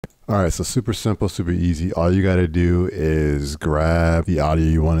All right, so super simple, super easy. All you got to do is grab the audio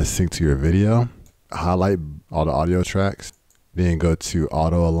you want to sync to your video, highlight all the audio tracks, then go to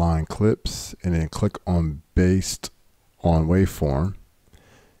auto align clips and then click on based on waveform.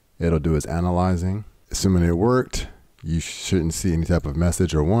 It'll do its analyzing. Assuming it worked, you shouldn't see any type of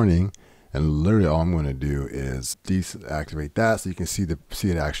message or warning. And literally all I'm going to do is deactivate that so you can see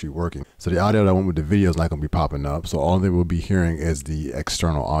it actually working. So the audio that I went with the video is not going to be popping up. So all they will be hearing is the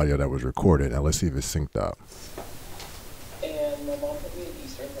external audio that was recorded. Now let's see if it's synced up. And my mom put me in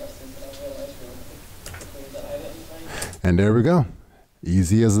Easter lessons and I realized really quickly that I didn't find. And there we go.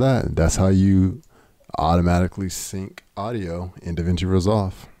 Easy as that. That's how you automatically sync audio in Davinci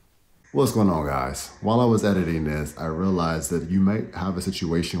Resolve. What's going on, guys? While I was editing this, I realized that you might have a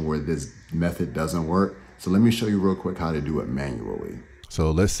situation where this method doesn't work. So let me show you real quick how to do it manually.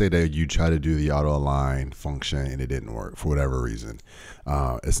 So let's say that you try to do the auto align function and it didn't work for whatever reason.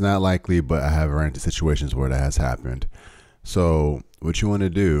 It's not likely, but I have run into situations where that has happened. So what you want to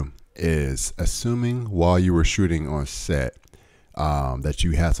do is, assuming while you were shooting on set that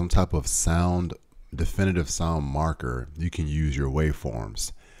you had some type of definitive sound marker, you can use your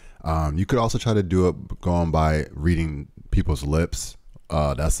waveforms. You could also try to do it going by reading people's lips.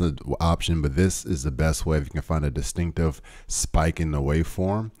 That's an option, but this is the best way if you can find a distinctive spike in the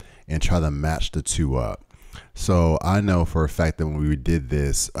waveform and try to match the two up. So I know for a fact that when we did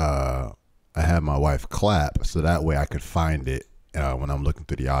this, I had my wife clap so that way I could find it when I'm looking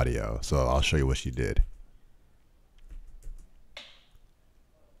through the audio. So I'll show you what she did.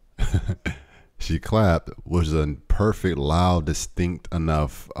 She clapped, which is a perfect, loud, distinct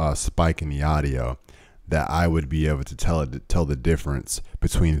enough spike in the audio that I would be able to tell the difference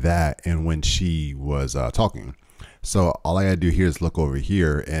between that and when she was talking. So all I gotta do here is look over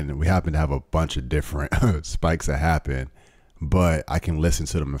here, and we happen to have a bunch of different spikes that happen, but I can listen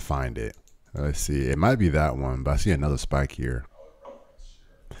to them and find it. Let's see, it might be that one, but I see another spike here.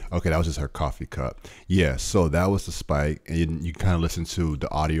 Okay, that was just her coffee cup. Yeah, so that was the spike, and you kind of listen to the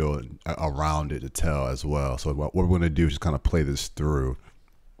audio around it to tell as well. So what we're going to do is just kind of play this through.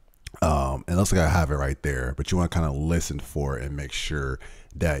 And it looks like I have it right there, but you want to kind of listen for it and make sure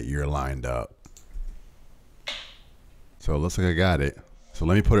that you're lined up. So it looks like I got it. So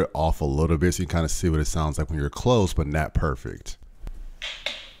let me put it off a little bit so you can kind of see what it sounds like when you're close, but not perfect.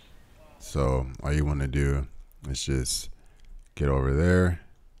 So all you want to do is just get over there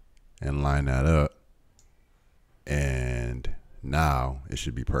and line that up, and now it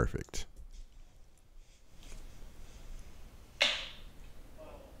should be perfect. Wow,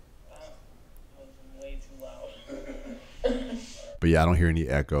 that was way too loud. But yeah, I don't hear any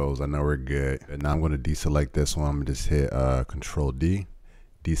echoes. I know we're good. And now I'm going to deselect this one. I'm going to just hit Control D,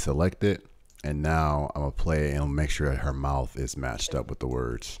 deselect it, and now I'm going to play it and make sure that her mouth is matched up with the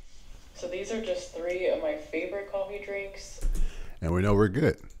words. So these are just 3 of my favorite coffee drinks. And we know we're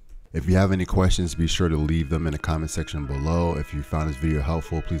good. If you have any questions, be sure to leave them in the comment section below. If you found this video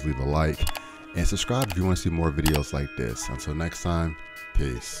helpful, please leave a like and subscribe if you want to see more videos like this. Until next time,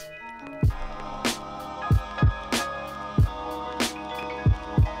 peace.